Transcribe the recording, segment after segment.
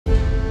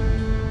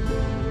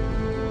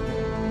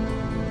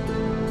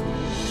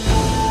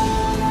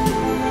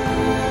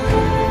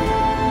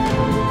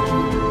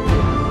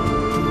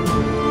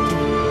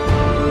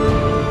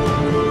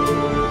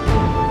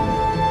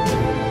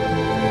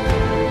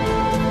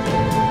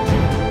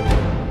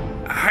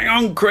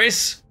on,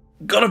 Chris.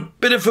 Got a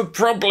bit of a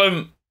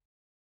problem.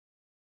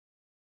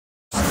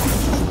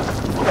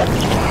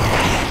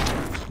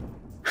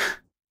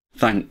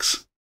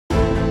 Thanks.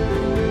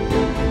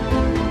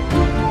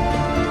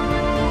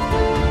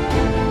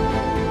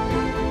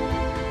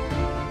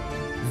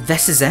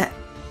 This is it,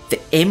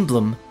 the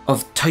emblem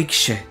of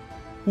Tuigse.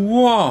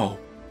 Whoa,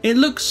 it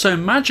looks so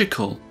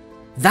magical.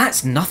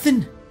 That's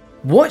nothing.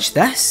 Watch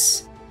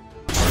this.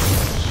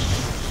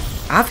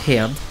 I've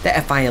heard that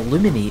if I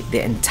illuminate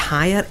the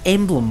entire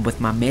emblem with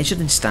my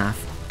measuring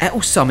staff,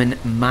 it'll summon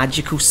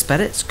magical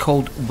spirits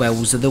called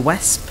Wills of the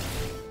Wisp.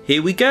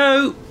 Here we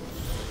go.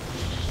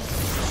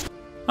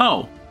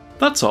 Oh,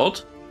 that's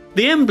odd.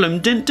 The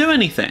emblem didn't do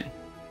anything.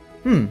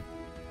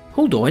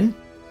 Hold on.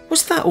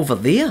 What's that over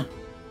there?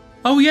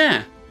 Oh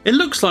yeah, it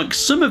looks like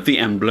some of the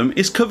emblem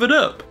is covered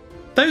up.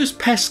 Those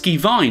pesky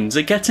vines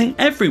are getting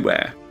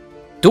everywhere.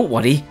 Don't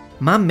worry,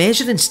 my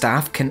measuring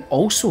staff can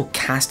also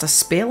cast a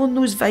spell on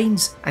those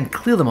vines and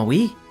clear them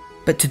away.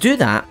 But to do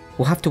that,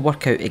 we'll have to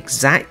work out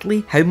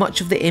exactly how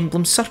much of the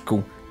emblem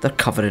circle they're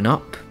covering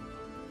up.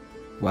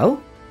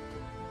 Well?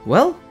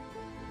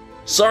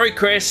 Sorry,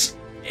 Chris.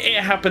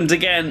 It happened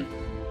again.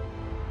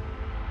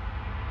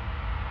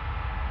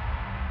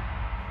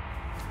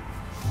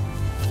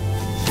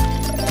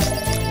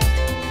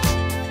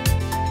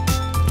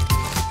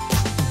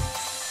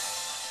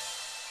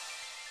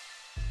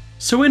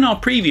 So in our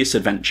previous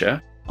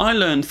adventure, I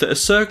learned that a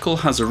circle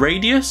has a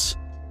radius,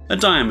 a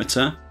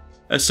diameter,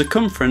 a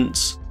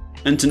circumference,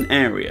 and an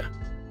area.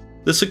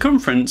 The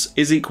circumference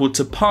is equal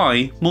to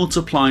pi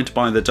multiplied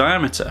by the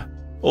diameter,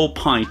 or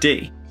pi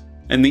d,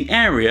 and the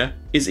area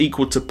is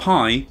equal to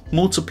pi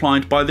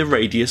multiplied by the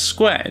radius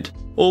squared,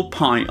 or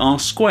pi r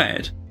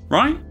squared,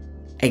 right?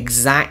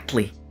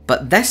 Exactly.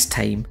 But this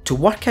time, to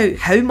work out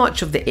how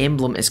much of the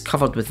emblem is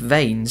covered with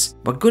vines,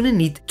 we're going to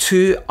need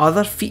two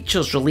other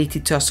features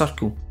related to a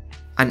circle.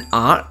 An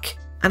arc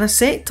and a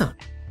sector.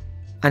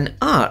 An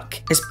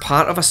arc is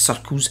part of a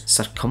circle's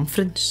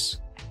circumference,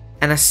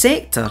 and a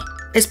sector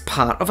is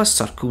part of a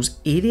circle's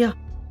area.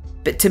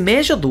 But to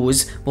measure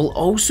those, we'll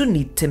also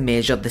need to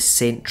measure the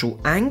central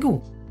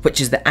angle,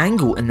 which is the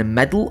angle in the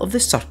middle of the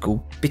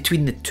circle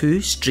between the two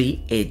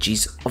straight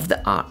edges of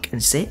the arc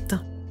and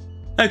sector.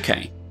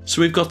 Okay,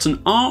 so we've got an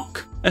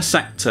arc, a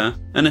sector,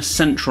 and a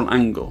central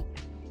angle.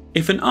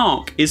 If an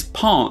arc is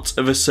part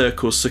of a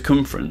circle's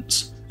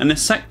circumference, and a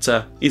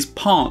sector is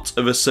part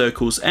of a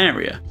circle's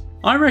area,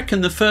 I reckon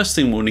the first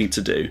thing we'll need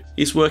to do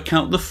is work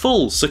out the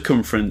full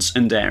circumference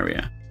and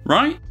area,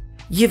 right?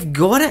 You've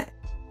got it!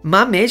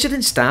 My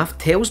measuring staff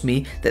tells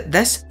me that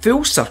this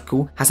full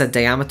circle has a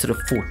diameter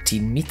of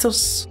 14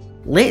 metres.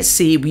 Let's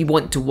say we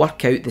want to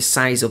work out the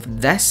size of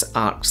this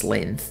arc's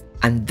length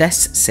and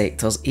this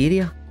sector's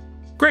area.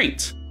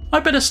 Great!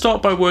 I better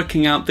start by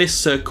working out this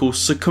circle's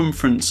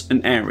circumference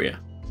and area.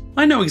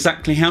 I know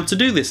exactly how to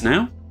do this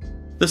now.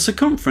 The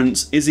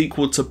circumference is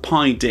equal to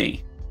pi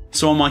d.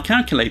 So on my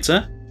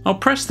calculator, I'll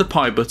press the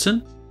pi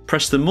button,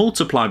 press the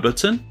multiply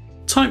button,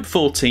 type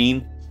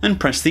 14 and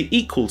press the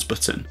equals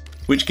button,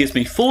 which gives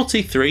me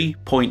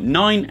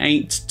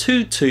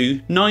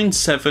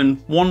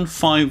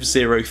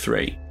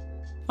 43.9822971503.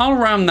 I'll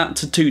round that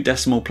to 2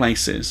 decimal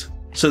places.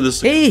 So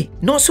there's— Hey,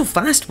 not so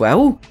fast,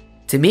 Will!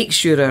 To make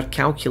sure our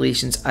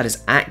calculations are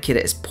as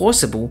accurate as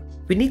possible,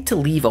 we need to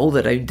leave all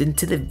the rounding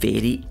to the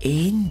very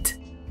end.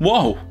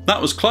 Whoa,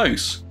 that was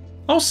close.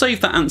 I'll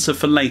save that answer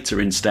for later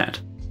instead.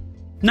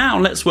 Now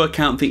let's work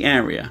out the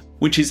area,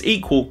 which is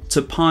equal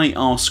to pi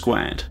r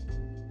squared.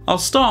 I'll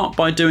start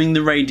by doing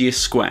the radius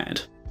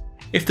squared.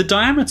 If the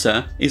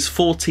diameter is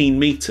 14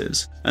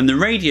 metres and the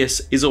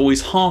radius is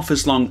always half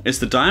as long as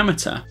the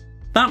diameter,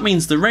 that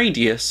means the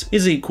radius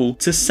is equal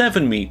to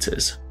 7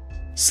 metres.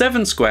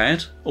 7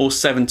 squared, or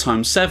 7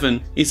 times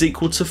 7, is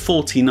equal to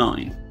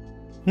 49.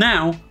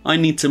 Now I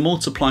need to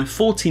multiply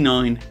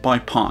 49 by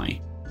pi.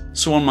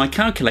 So on my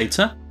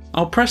calculator,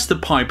 I'll press the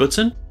pi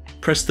button,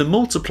 press the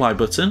multiply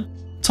button,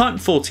 type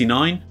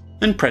 49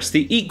 and press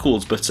the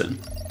equals button,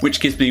 which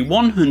gives me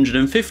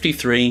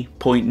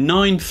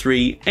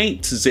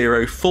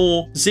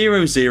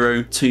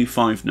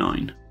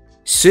 153.93804000259.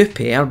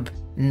 Superb!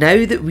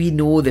 Now that we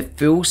know the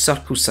full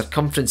circle's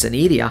circumference and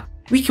area,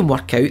 we can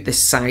work out the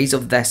size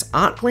of this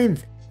arc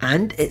length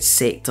and its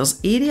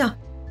sector's area.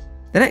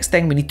 The next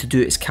thing we need to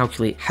do is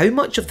calculate how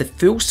much of the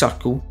full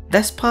circle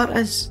this part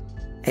is.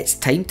 It's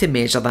time to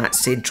measure that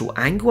central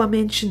angle I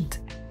mentioned.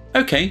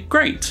 Okay,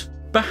 great.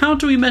 But how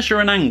do we measure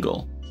an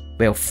angle?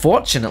 Well,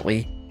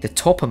 fortunately, the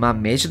top of my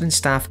measuring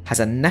staff has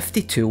a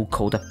nifty tool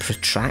called a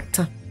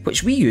protractor,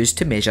 which we use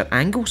to measure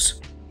angles.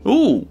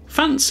 Ooh,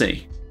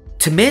 fancy.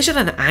 To measure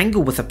an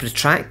angle with a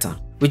protractor,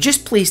 we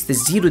just place the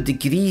 0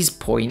 degrees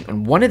point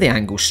on one of the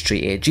angle's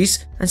straight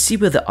edges and see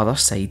where the other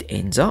side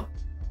ends up.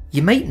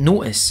 You might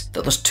notice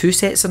that there's 2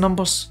 sets of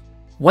numbers,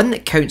 one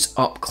that counts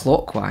up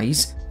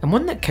clockwise and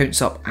one that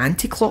counts up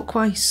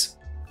anti-clockwise.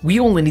 We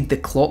only need the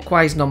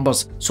clockwise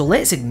numbers, so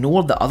let's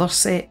ignore the other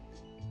set.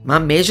 My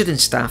measuring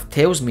staff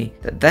tells me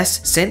that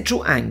this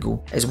central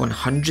angle is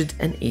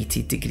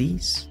 180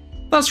 degrees.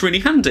 That's really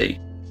handy.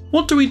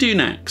 What do we do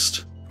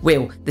next?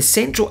 Well, the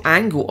central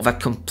angle of a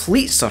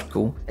complete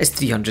circle is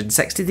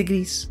 360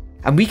 degrees.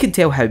 And we can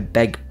tell how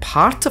big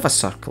part of a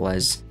circle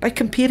is by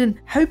comparing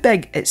how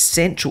big its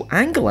central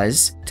angle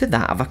is to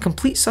that of a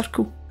complete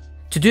circle.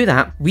 To do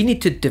that, we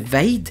need to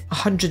divide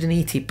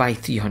 180 by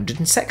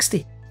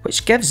 360,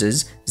 which gives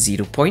us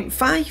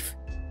 0.5.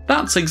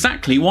 That's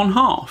exactly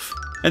 1/2.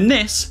 And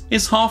this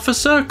is half a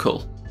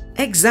circle.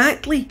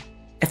 Exactly.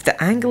 If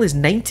the angle is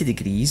 90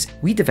 degrees,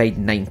 we divide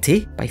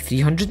 90 by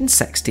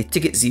 360 to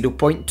get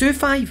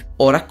 0.25,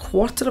 or a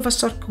quarter of a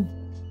circle.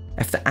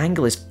 If the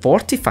angle is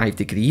 45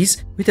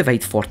 degrees, we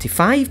divide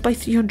 45 by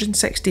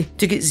 360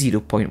 to get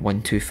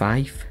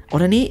 0.125,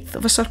 or an eighth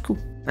of a circle,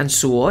 and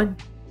so on.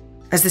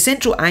 As the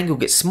central angle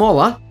gets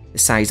smaller, the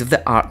size of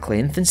the arc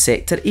length and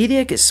sector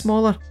area gets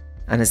smaller,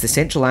 and as the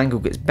central angle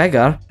gets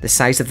bigger, the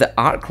size of the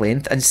arc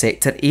length and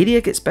sector area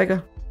gets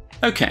bigger.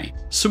 Okay,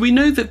 so we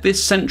know that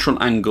this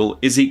central angle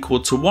is equal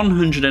to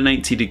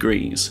 180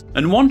 degrees,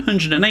 and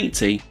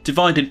 180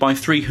 divided by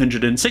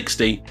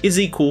 360 is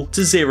equal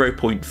to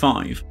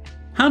 0.5.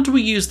 How do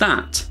we use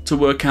that to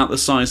work out the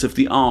size of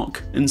the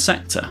arc and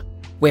sector?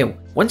 Well,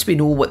 once we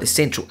know what the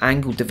central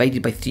angle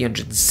divided by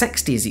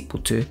 360 is equal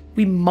to,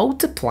 we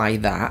multiply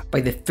that by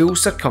the full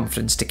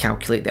circumference to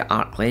calculate the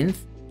arc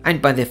length,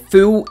 and by the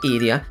full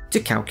area to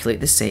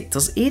calculate the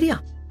sector's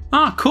area.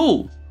 Ah,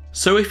 cool!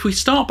 So if we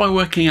start by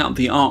working out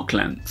the arc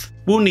length,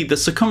 we'll need the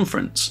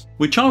circumference,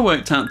 which I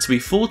worked out to be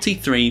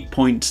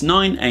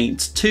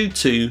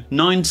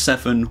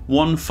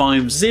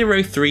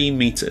 43.9822971503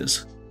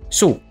 metres.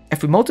 So,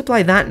 if we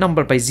multiply that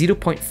number by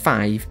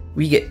 0.5,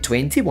 we get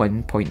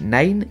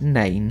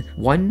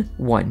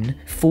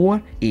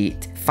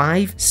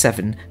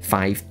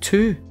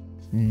 21.9911485752.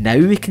 Now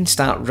we can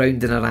start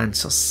rounding our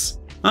answers.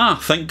 Ah,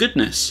 thank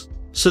goodness.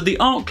 So the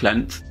arc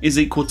length is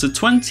equal to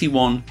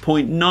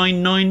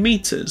 21.99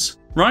 metres,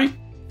 right?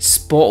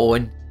 Spot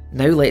on.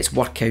 Now let's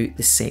work out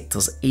the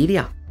sector's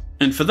area.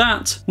 And for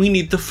that, we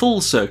need the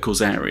full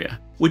circle's area,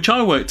 which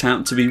I worked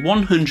out to be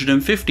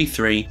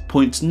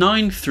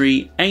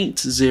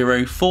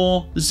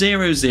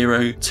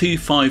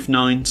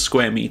 153.93804000259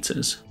 square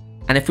metres.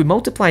 And if we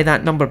multiply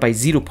that number by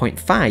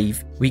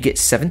 0.5, we get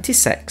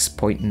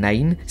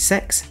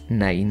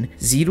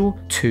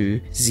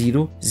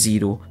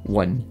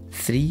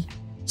 76.969020013.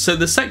 So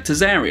the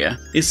sector's area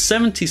is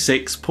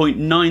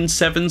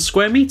 76.97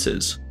 square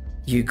metres.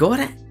 You got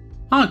it.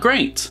 Ah,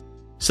 great.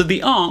 So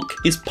the arc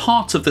is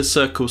part of the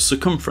circle's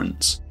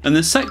circumference, and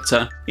the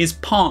sector is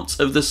part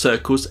of the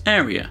circle's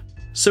area.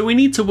 So we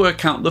need to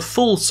work out the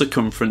full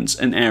circumference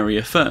and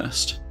area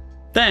first.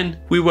 Then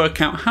we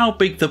work out how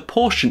big the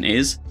portion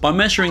is by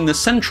measuring the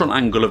central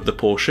angle of the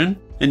portion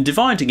and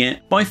dividing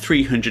it by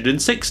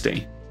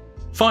 360.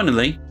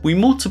 Finally, we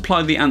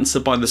multiply the answer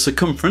by the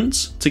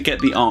circumference to get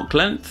the arc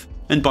length,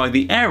 and by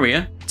the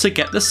area to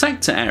get the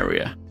sector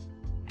area.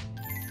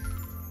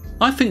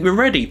 I think we're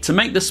ready to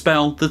make the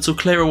spell that'll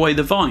clear away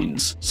the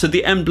vines, so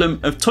the emblem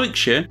of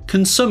Tuigse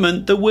can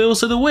summon the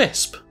wheels of the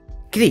wisp.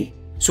 Great.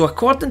 So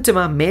according to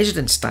my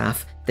measuring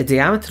staff, the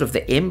diameter of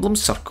the emblem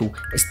circle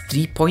is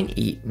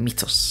 3.8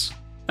 metres.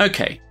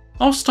 Okay,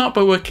 I'll start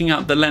by working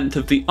out the length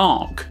of the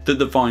arc that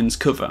the vines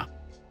cover.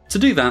 To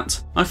do that,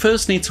 I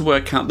first need to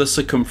work out the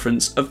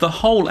circumference of the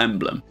whole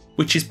emblem,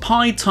 which is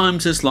pi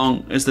times as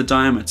long as the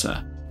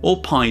diameter, or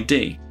pi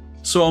d.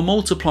 So I'll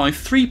multiply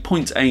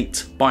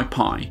 3.8 by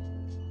pi.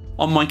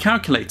 On my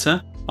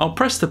calculator, I'll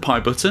press the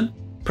pi button,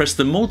 press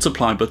the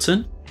multiply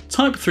button,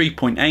 type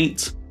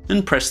 3.8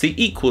 and press the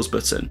equals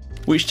button,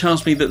 which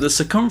tells me that the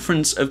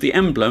circumference of the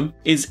emblem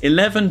is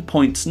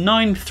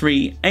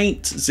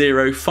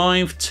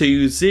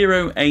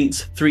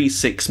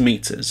 11.9380520836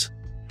 metres.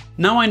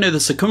 Now I know the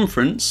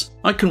circumference,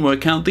 I can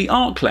work out the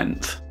arc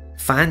length.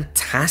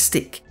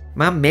 Fantastic!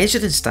 My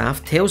measuring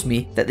staff tells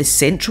me that the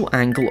central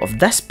angle of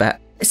this bit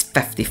is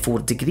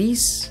 54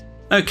 degrees.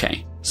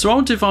 Okay, so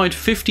I'll divide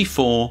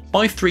 54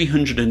 by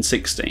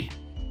 360.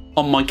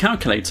 On my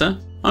calculator,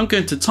 I'm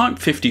going to type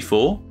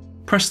 54,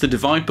 press the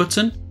divide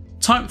button,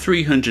 type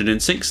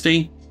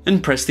 360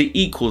 and press the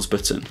equals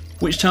button,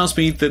 which tells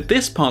me that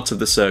this part of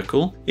the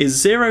circle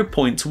is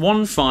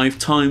 0.15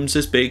 times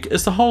as big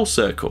as the whole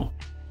circle.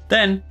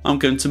 Then I'm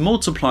going to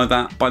multiply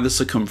that by the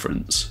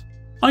circumference.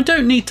 I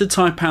don't need to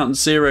type out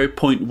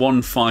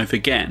 0.15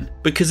 again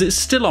because it's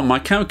still on my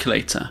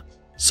calculator.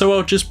 So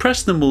I'll just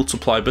press the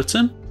multiply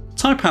button,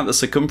 type out the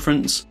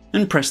circumference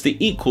and press the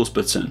equals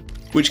button,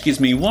 which gives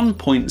me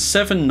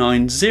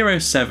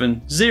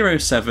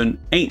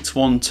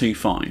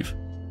 1.7907078125.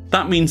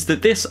 That means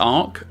that this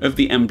arc of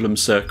the emblem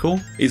circle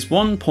is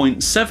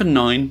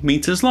 1.79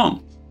 metres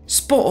long.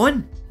 Spot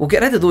on! We'll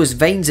get rid of those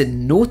vines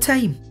in no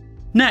time.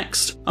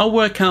 Next, I'll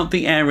work out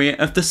the area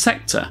of the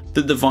sector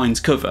that the vines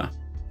cover.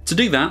 To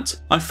do that,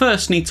 I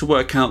first need to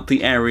work out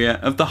the area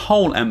of the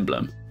whole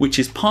emblem, which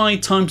is pi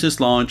times as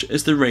large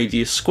as the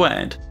radius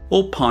squared,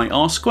 or pi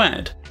r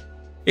squared.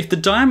 If the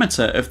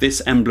diameter of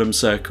this emblem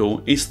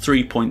circle is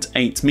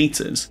 3.8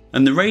 metres,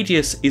 and the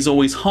radius is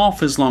always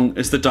half as long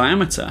as the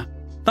diameter,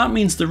 that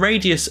means the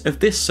radius of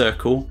this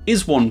circle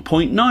is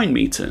 1.9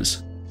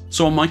 meters.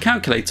 So on my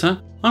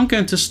calculator, I'm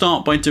going to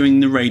start by doing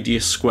the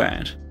radius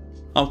squared.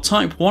 I'll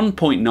type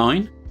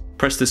 1.9,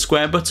 press the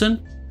square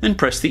button, and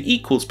press the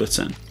equals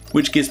button,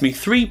 which gives me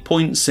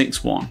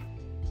 3.61.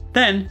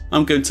 Then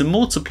I'm going to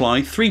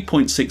multiply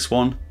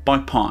 3.61 by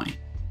pi.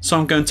 So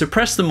I'm going to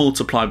press the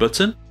multiply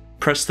button,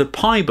 press the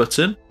pi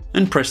button,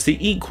 and press the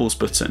equals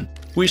button,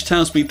 which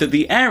tells me that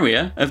the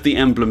area of the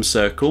emblem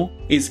circle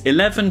is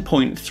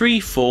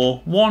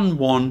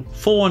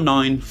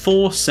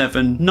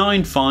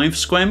 11.3411494795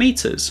 square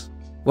meters.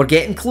 We're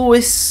getting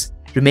close.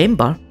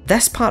 Remember,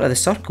 this part of the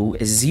circle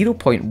is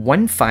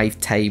 0.15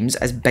 times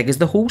as big as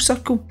the whole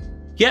circle.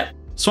 Yep,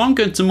 so I'm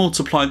going to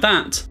multiply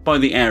that by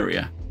the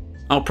area.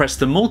 I'll press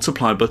the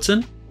multiply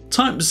button,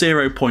 type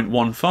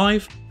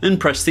 0.15 and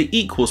press the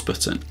equals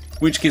button,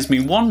 which gives me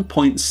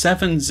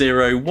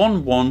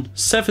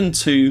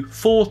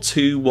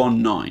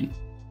 1.7011724219.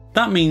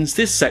 That means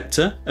this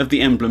sector of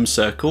the emblem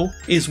circle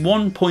is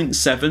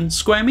 1.7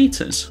 square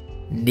meters.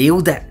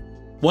 Nailed it.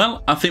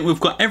 Well, I think we've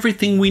got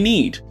everything we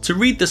need to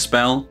read the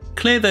spell,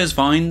 clear those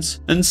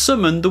vines, and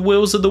summon the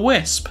wheels of the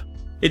wisp.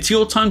 It's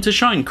your time to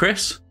shine,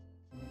 Chris.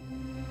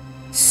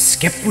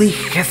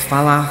 Skiplich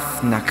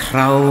gethfalath na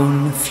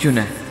crown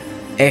fune,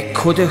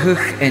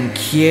 codehuch en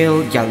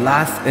kiel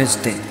jalath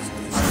usdit.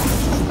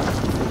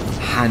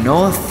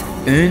 Hanoth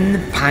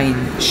pain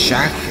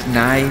shach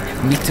nai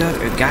meter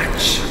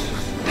ugach,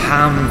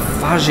 ham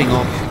fajing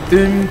op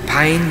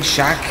pain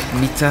shach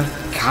meter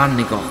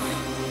carnigoch.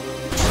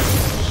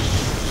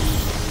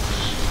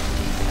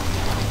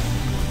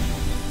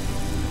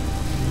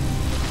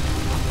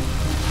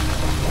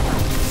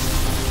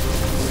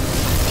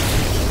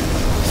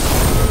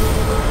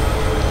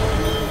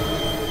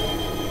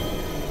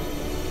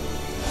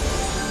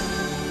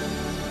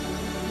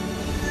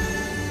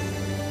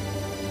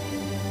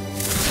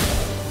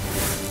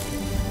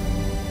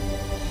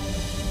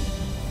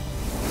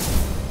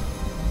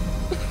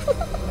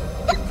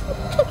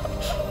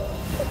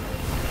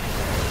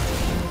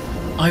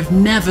 I've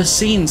never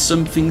seen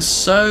something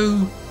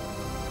so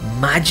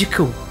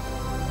magical.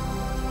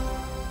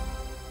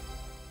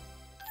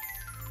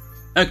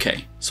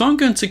 Okay, so I'm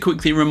going to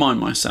quickly remind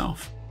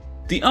myself.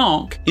 The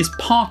arc is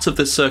part of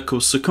the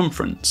circle's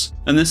circumference,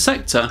 and the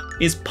sector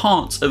is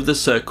part of the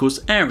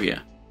circle's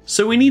area.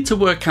 So we need to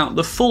work out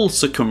the full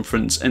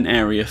circumference and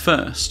area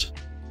first.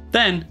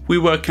 Then we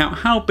work out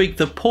how big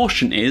the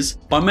portion is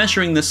by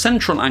measuring the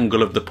central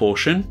angle of the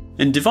portion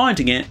and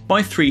dividing it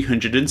by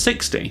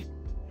 360.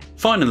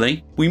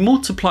 Finally, we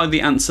multiply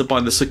the answer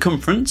by the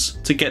circumference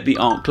to get the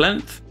arc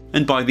length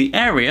and by the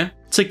area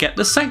to get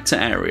the sector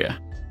area.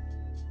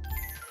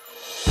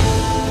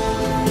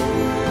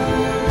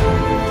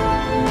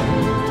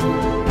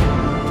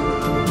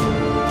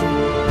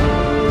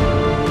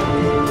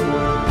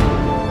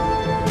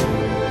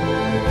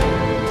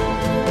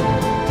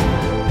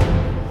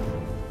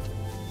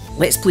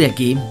 Let's play a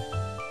game.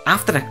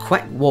 After a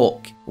quick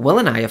walk, Will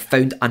and I have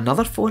found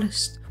another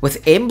forest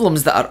with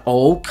emblems that are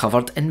all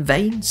covered in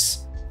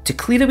vines. To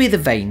clear away the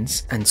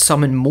vines and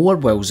summon more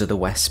Wills of the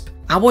Wisp,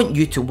 I want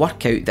you to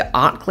work out the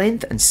arc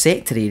length and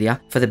sector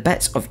area for the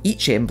bits of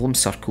each emblem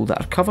circle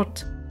that are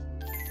covered.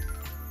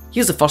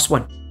 Here's the first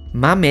one.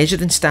 My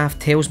measuring staff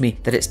tells me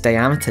that its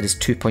diameter is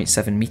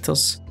 2.7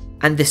 meters,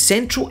 and the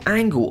central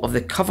angle of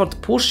the covered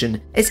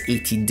portion is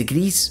 18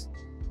 degrees.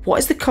 What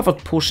is the covered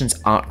portion's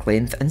arc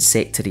length and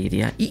sector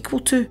area equal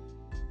to?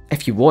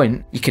 If you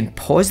want, you can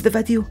pause the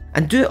video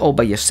and do it all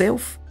by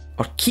yourself,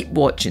 or keep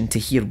watching to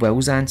hear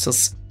Will's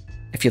answers.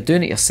 If you're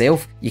doing it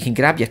yourself, you can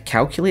grab your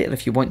calculator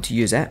if you want to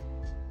use it.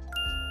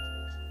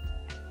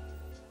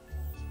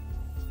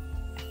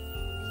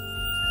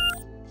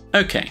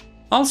 Okay,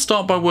 I'll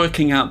start by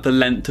working out the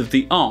length of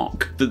the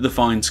arc that the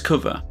vines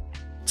cover.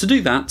 To do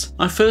that,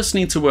 I first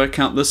need to work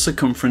out the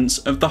circumference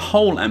of the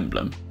whole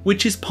emblem,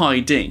 which is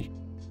pi d.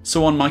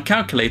 So on my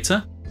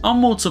calculator, I'll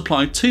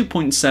multiply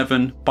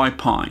 2.7 by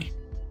pi.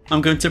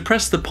 I'm going to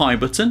press the pi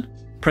button,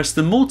 press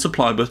the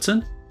multiply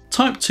button,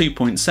 type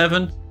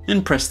 2.7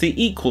 and press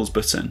the equals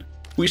button,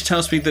 which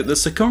tells me that the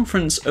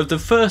circumference of the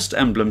first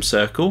emblem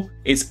circle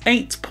is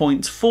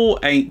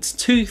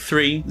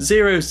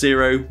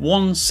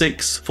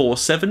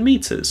 8.4823001647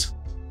 meters.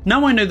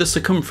 Now I know the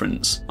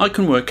circumference, I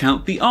can work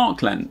out the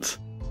arc length.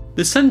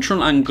 The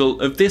central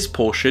angle of this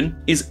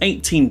portion is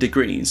 18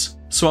 degrees,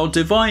 so I'll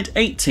divide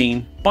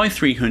 18 by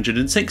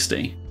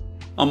 360.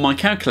 On my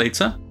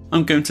calculator,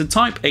 I'm going to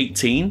type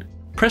 18,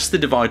 press the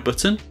divide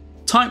button,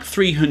 type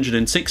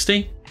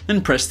 360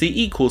 and press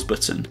the equals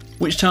button,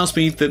 which tells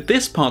me that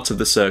this part of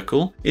the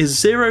circle is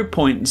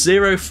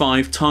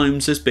 0.05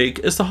 times as big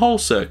as the whole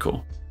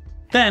circle.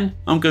 Then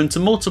I'm going to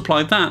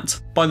multiply that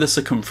by the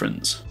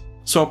circumference.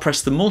 So I'll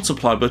press the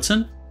multiply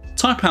button,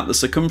 type out the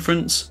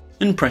circumference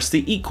and press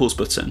the equals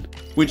button,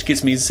 which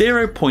gives me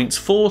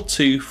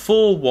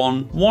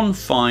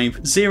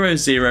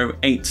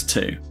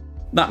 0.4241150082.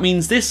 That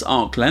means this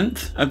arc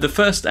length of the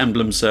first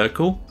emblem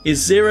circle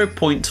is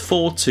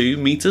 0.42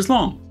 meters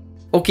long.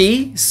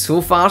 Okay,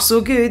 so far so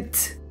good.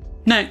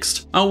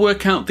 Next, I'll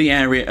work out the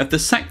area of the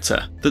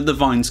sector that the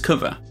vines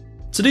cover.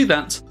 To do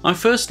that, I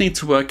first need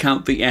to work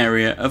out the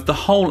area of the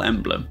whole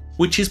emblem,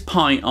 which is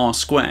pi r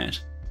squared.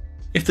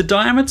 If the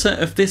diameter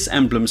of this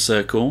emblem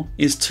circle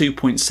is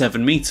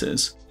 2.7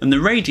 meters, and the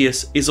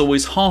radius is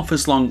always half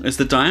as long as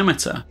the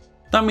diameter,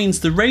 that means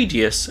the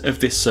radius of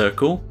this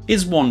circle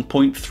is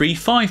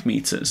 1.35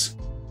 meters.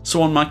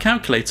 So on my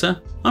calculator,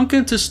 I'm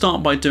going to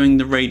start by doing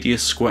the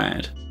radius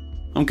squared.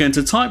 I'm going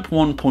to type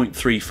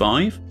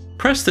 1.35,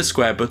 press the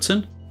square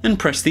button, and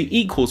press the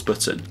equals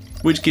button,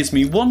 which gives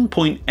me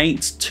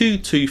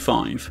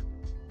 1.8225.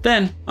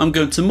 Then I'm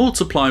going to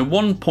multiply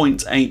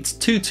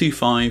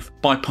 1.8225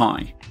 by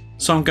pi.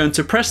 So I'm going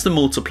to press the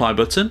multiply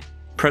button,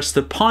 press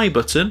the pi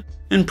button,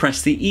 and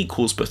press the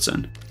equals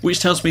button,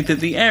 which tells me that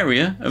the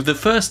area of the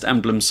first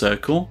emblem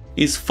circle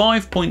is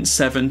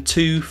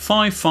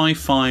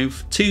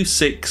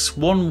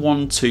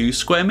 5.7255526,112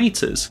 square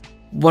meters.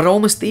 We're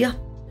almost there.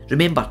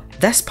 Remember,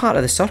 this part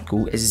of the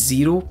circle is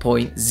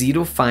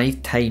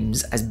 0.05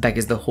 times as big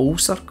as the whole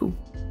circle.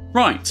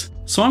 Right,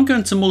 so I'm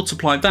going to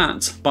multiply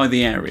that by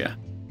the area.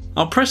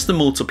 I'll press the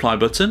multiply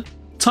button,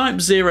 type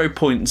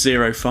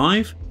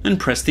 0.05 and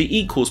press the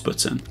equals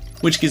button,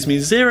 which gives me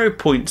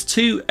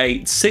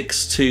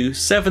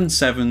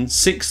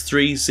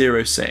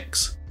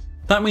 0.2862776306.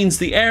 That means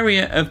the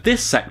area of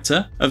this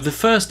sector of the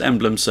first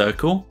emblem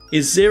circle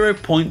is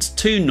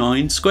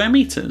 0.29 square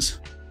meters.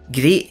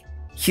 Great,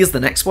 here's the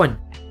next one.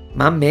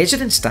 My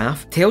measuring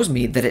staff tells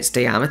me that its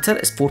diameter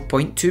is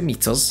 4.2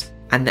 meters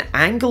and the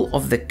angle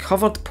of the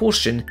covered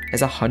portion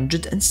is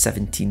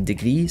 117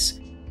 degrees.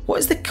 What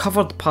is the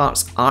covered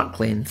part's arc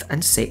length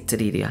and sector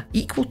area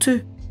equal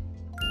to?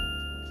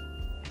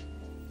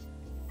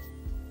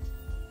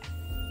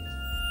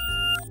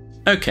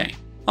 Okay,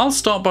 I'll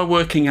start by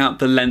working out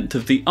the length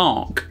of the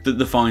arc that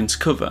the vines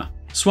cover,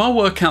 so I'll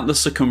work out the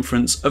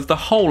circumference of the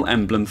whole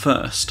emblem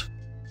first.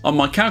 On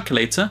my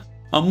calculator,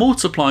 I'll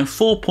multiply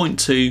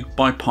 4.2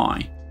 by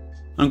pi.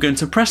 I'm going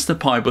to press the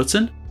pi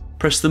button,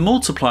 press the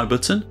multiply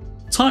button,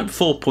 type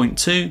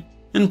 4.2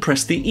 and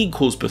press the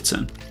equals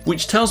button,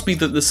 which tells me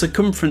that the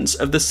circumference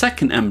of the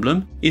second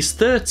emblem is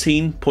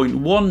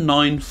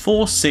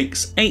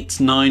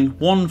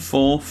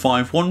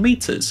 13.1946891451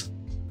 meters.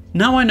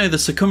 Now I know the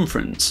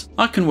circumference,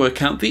 I can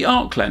work out the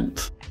arc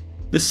length.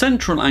 The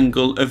central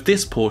angle of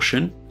this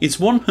portion is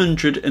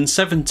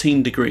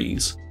 117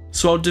 degrees,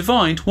 so I'll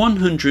divide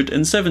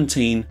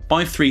 117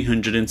 by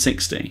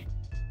 360.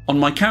 On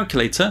my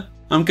calculator,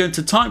 I'm going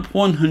to type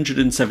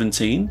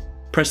 117,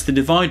 press the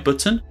divide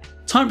button,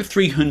 type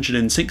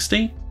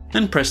 360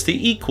 and press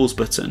the equals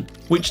button,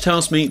 which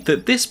tells me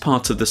that this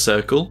part of the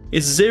circle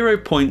is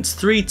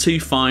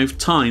 0.325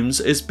 times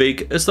as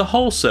big as the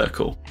whole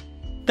circle.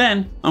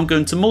 Then I'm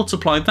going to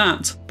multiply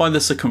that by the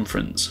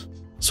circumference.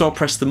 So I'll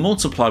press the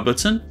multiply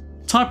button,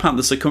 type out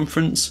the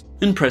circumference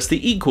and press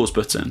the equals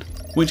button,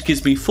 which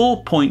gives me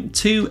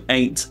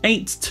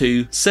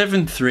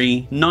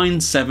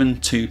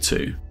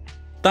 4.2882739722.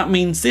 That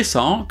means this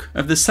arc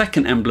of the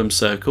second emblem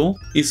circle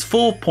is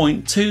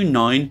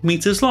 4.29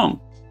 meters long.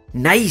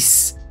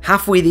 Nice!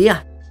 Halfway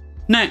there.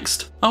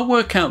 Next, I'll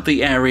work out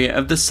the area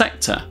of the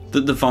sector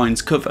that the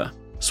vines cover.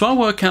 So I'll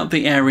work out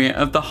the area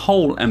of the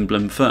whole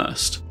emblem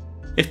first.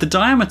 If the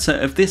diameter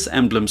of this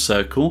emblem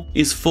circle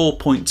is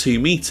 4.2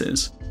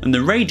 meters and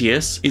the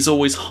radius is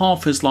always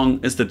half as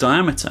long as the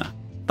diameter,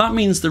 that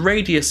means the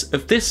radius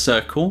of this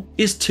circle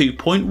is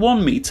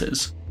 2.1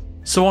 meters.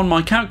 So on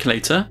my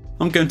calculator,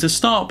 I'm going to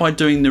start by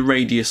doing the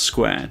radius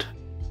squared.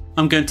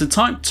 I'm going to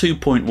type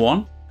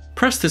 2.1,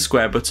 press the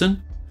square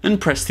button and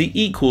press the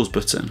equals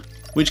button,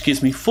 which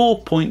gives me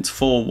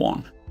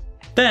 4.41.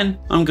 Then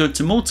I'm going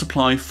to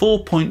multiply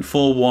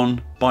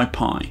 4.41 by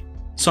pi.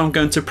 So I'm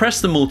going to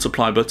press the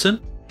multiply button,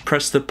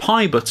 press the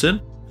pi button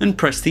and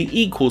press the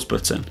equals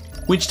button,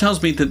 which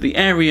tells me that the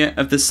area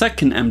of the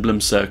second emblem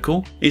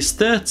circle is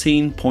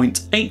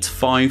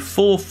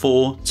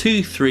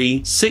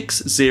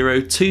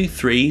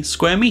 13.8544236023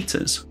 square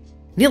meters.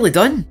 Nearly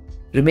done.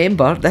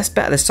 Remember, this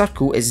bit of the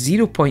circle is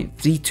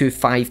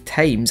 0.325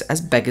 times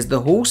as big as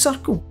the whole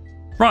circle.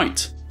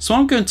 Right, so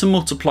I'm going to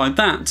multiply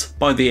that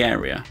by the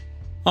area.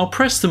 I'll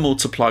press the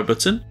multiply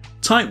button,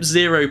 type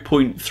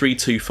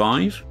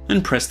 0.325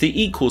 and press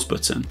the equals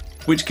button,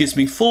 which gives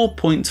me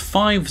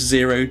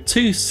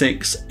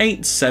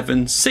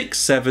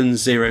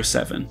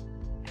 4.5026876707.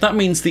 That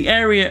means the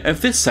area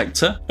of this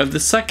sector of the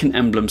second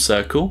emblem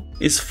circle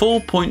is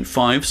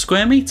 4.5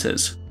 square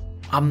meters.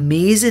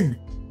 Amazing!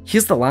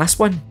 Here's the last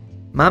one.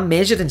 My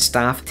measuring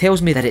staff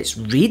tells me that its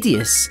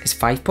radius is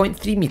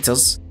 5.3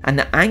 meters and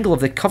the angle of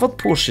the covered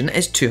portion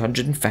is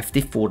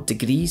 254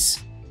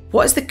 degrees.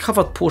 What is the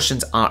covered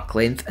portion's arc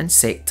length and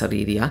sector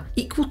area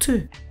equal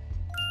to?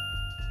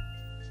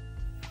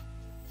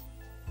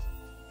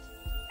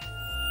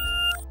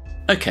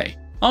 Okay,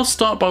 I'll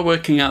start by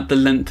working out the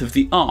length of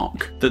the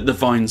arc that the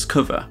vines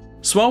cover,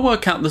 so I'll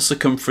work out the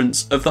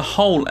circumference of the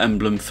whole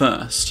emblem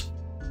first.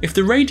 If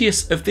the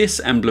radius of this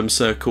emblem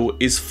circle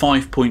is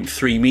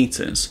 5.3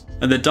 meters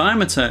and the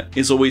diameter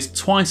is always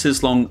twice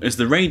as long as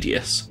the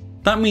radius,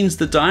 That means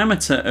the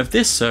diameter of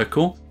this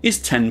circle is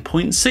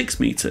 10.6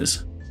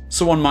 meters.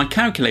 So on my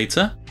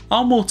calculator,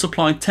 I'll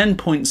multiply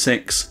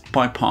 10.6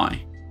 by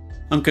pi.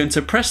 I'm going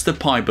to press the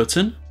pi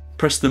button,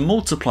 press the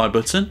multiply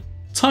button,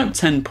 type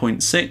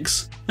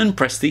 10.6 and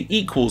press the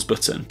equals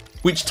button,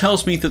 which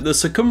tells me that the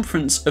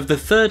circumference of the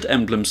third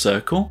emblem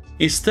circle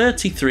is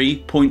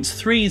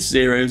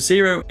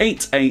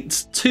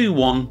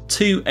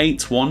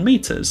 33.3008821,281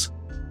 meters.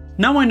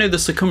 Now I know the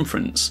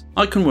circumference,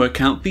 I can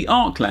work out the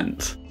arc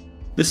length.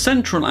 The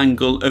central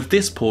angle of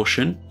this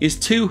portion is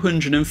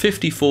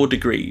 254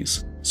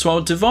 degrees, so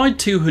I'll divide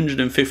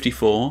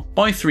 254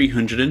 by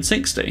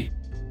 360.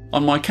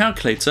 On my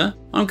calculator,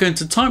 I'm going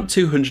to type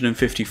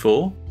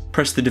 254,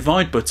 press the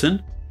divide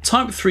button,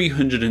 type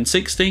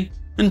 360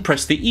 and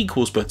press the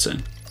equals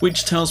button,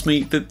 which tells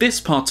me that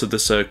this part of the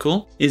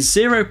circle is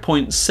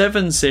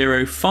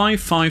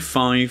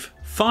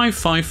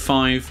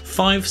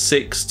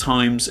 0.705555556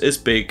 times as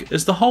big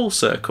as the whole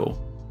circle.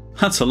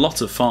 That's a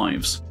lot of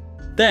fives.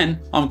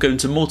 Then I'm going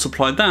to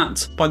multiply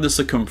that by the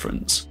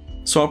circumference.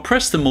 So I'll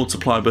press the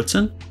multiply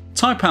button,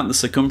 type out the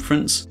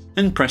circumference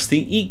and press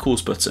the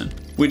equals button,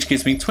 which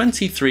gives me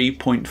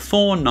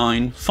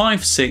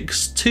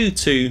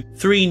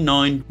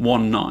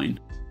 23.4956223919.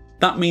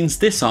 That means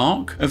this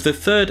arc of the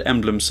third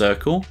emblem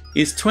circle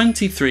is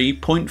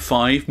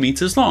 23.5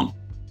 meters long.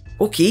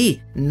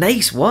 Okay,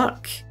 nice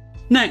work.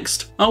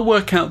 Next, I'll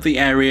work out the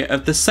area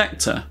of the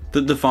sector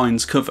that the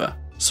vines cover.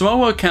 So I'll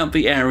work out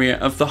the area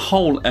of the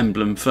whole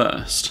emblem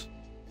first.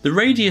 The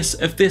radius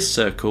of this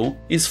circle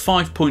is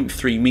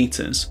 5.3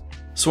 meters.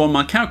 So on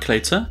my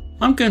calculator,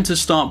 I'm going to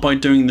start by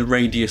doing the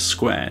radius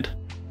squared.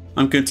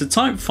 I'm going to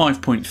type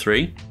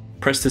 5.3,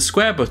 press the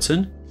square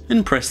button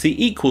and press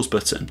the equals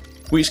button,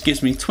 which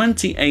gives me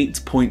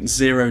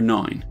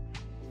 28.09.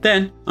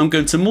 Then I'm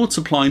going to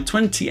multiply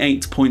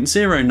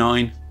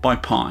 28.09 by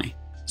pi.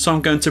 So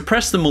I'm going to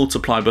press the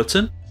multiply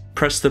button,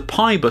 press the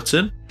pi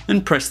button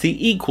and press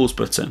the equals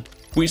button,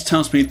 which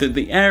tells me that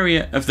the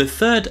area of the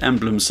third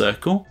emblem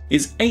circle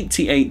is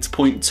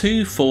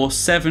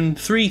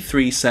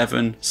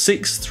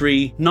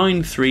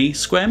 88.2473376,393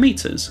 square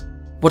meters.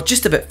 We're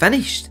just about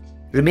finished.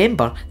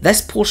 Remember,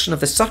 this portion of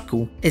the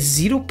circle is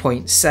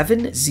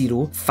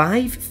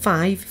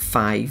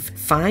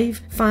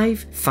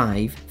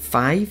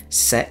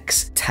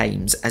 0.705555556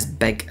 times as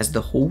big as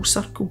the whole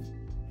circle.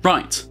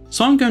 Right,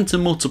 so I'm going to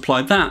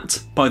multiply that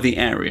by the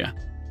area.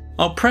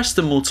 I'll press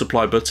the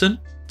multiply button,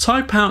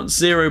 type out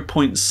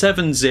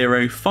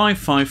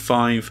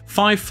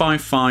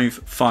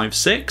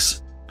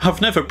 0.705555556.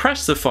 I've never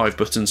pressed the 5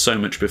 button so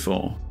much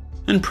before.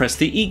 And press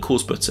the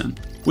equals button,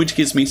 which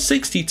gives me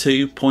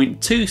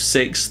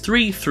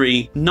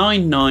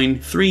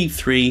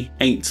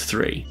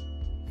 62.2633993383.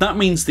 That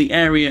means the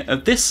area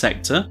of this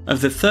sector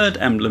of the third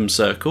emblem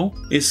circle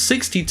is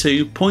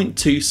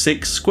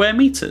 62.26 square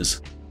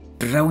meters.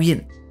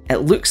 Brilliant.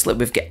 It looks like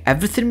we've got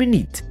everything we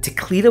need to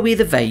clear away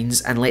the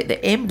vines and let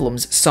the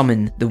emblems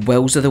summon the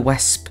wills of the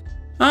wisp.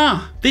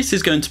 Ah, this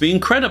is going to be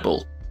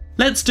incredible.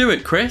 Let's do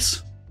it,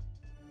 Chris.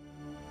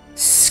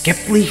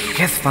 Skiplich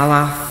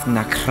gethfalath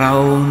na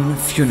crown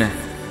fiuna,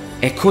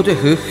 echo de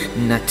huch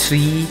na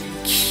tri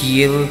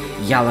kiel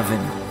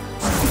jalavin.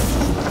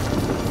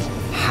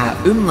 Ha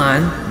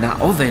na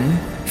oven,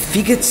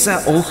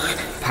 figitsa och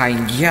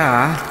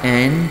paingja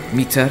en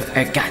meter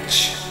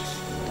agach.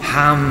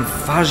 Ham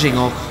fajing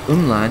och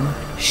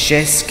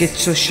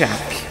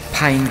sheskitsoshak,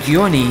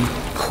 paingioni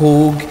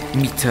kog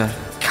meter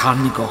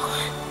karnigoch.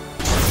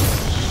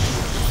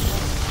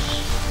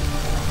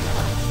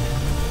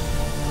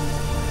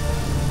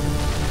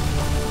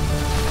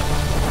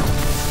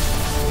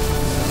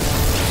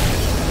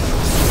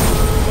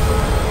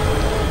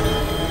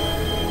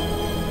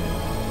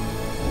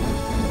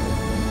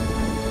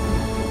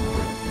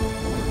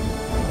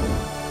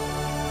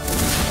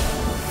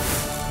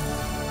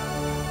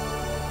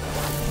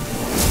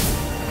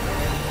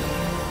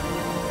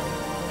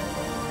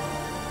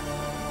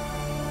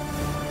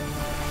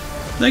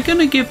 They're going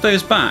to give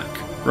those back,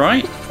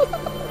 right?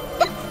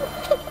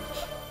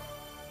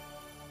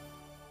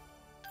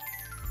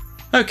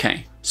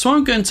 Okay, so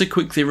I'm going to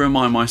quickly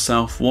remind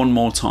myself one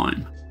more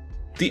time.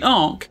 The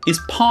arc is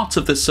part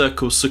of the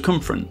circle's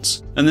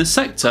circumference, and the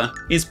sector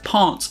is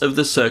part of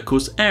the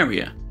circle's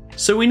area.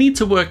 So we need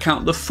to work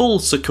out the full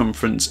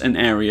circumference and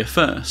area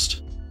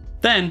first.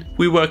 Then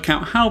we work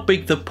out how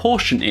big the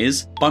portion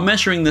is by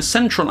measuring the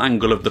central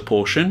angle of the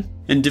portion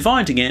and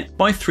dividing it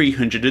by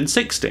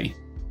 360.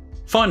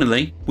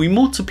 Finally, we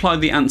multiply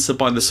the answer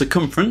by the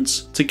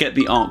circumference to get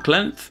the arc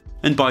length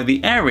and by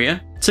the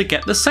area to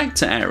get the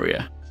sector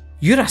area.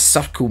 You're a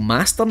circle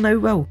master now,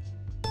 Will.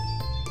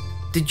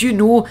 Did you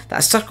know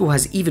that a circle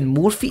has even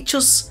more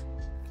features?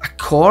 A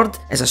chord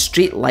is a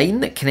straight line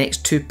that connects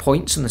 2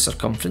 points on the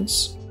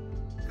circumference.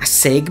 A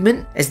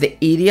segment is the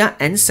area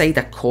inside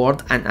a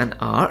chord and an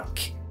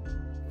arc.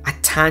 A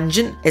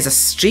tangent is a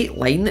straight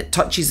line that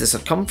touches the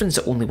circumference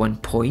at only 1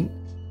 point.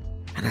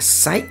 And a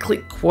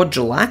cyclic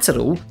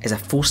quadrilateral is a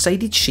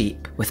 4-sided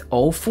shape with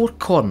all 4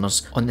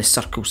 corners on the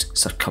circle's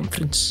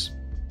circumference.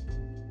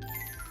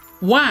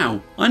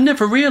 Wow, I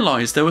never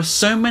realised there were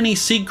so many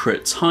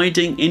secrets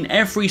hiding in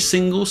every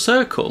single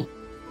circle.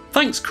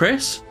 Thanks,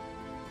 Chris.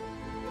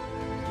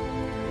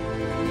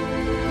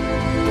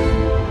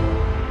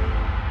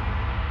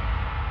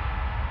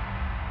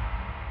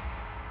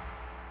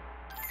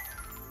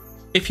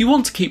 If you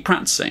want to keep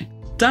practicing,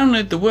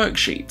 download the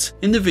worksheet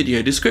in the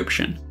video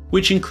description,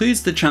 which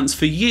includes the chance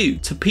for you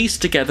to piece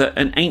together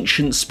an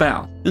ancient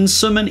spell and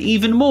summon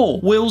even more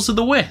Wills of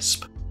the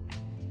Wisp.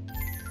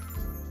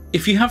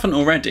 If you haven't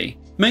already,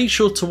 make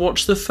sure to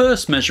watch the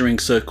first Measuring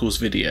Circles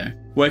video,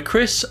 where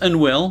Chris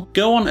and Will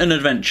go on an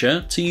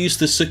adventure to use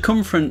the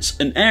circumference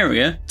and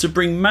area to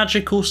bring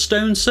magical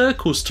stone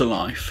circles to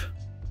life.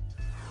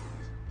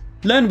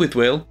 Learn with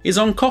Will is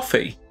on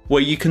Ko-fi,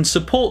 where you can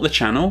support the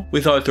channel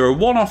with either a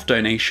one-off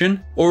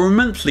donation or a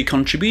monthly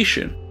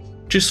contribution.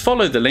 Just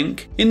follow the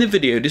link in the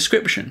video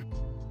description.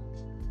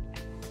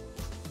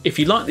 If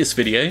you like this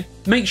video,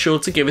 make sure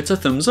to give it a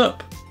thumbs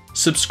up.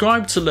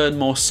 Subscribe to learn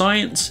more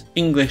science,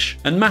 English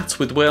and maths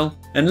with Will,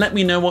 and let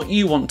me know what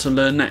you want to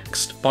learn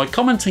next by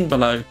commenting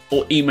below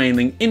or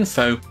emailing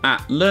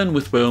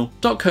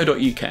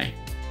info@learnwithwill.co.uk.